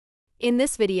In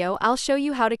this video, I'll show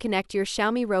you how to connect your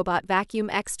Xiaomi robot vacuum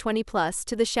X20 Plus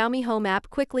to the Xiaomi Home app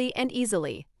quickly and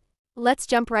easily. Let's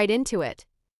jump right into it.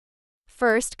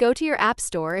 First, go to your App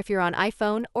Store if you're on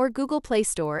iPhone or Google Play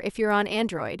Store if you're on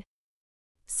Android.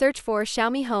 Search for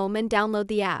Xiaomi Home and download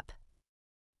the app.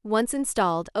 Once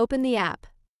installed, open the app.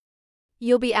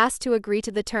 You'll be asked to agree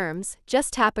to the terms,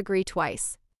 just tap Agree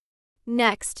twice.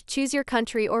 Next, choose your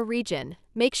country or region,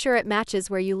 make sure it matches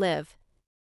where you live.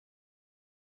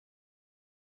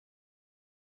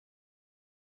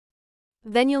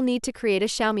 Then you'll need to create a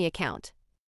Xiaomi account.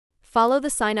 Follow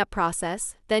the sign-up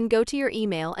process, then go to your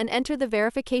email and enter the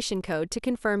verification code to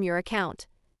confirm your account.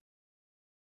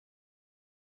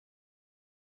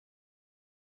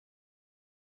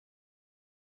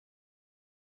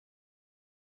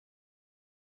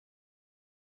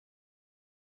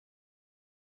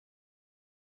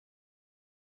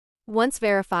 Once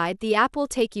verified, the app will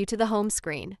take you to the home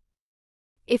screen.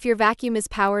 If your vacuum is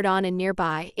powered on and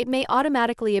nearby, it may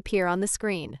automatically appear on the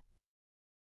screen.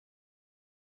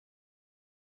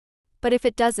 But if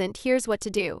it doesn't, here's what to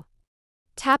do.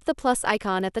 Tap the plus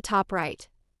icon at the top right.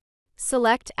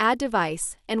 Select Add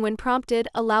Device, and when prompted,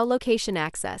 allow location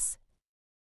access.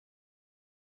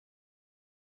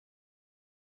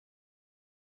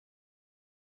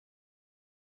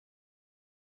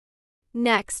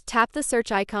 Next, tap the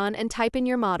search icon and type in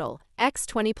your model,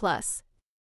 X20 Plus.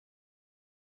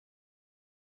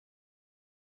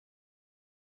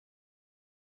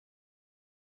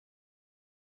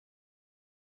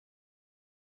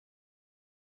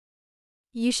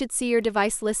 You should see your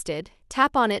device listed.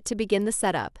 Tap on it to begin the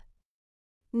setup.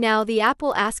 Now the app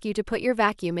will ask you to put your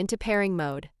vacuum into pairing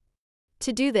mode.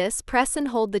 To do this, press and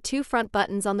hold the two front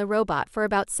buttons on the robot for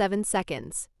about 7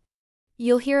 seconds.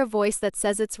 You'll hear a voice that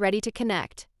says it's ready to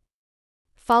connect.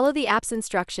 Follow the app's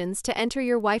instructions to enter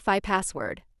your Wi-Fi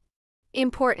password.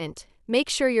 Important: make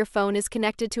sure your phone is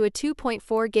connected to a 2.4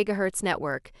 GHz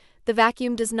network. The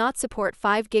vacuum does not support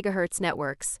 5 GHz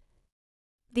networks.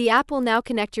 The app will now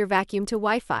connect your vacuum to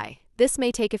Wi-Fi. This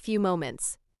may take a few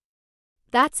moments.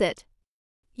 That's it.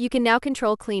 You can now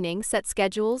control cleaning, set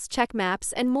schedules, check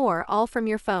maps, and more, all from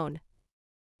your phone.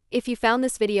 If you found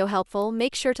this video helpful,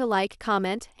 make sure to like,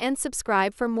 comment, and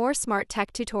subscribe for more smart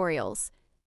tech tutorials.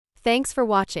 Thanks for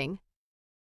watching.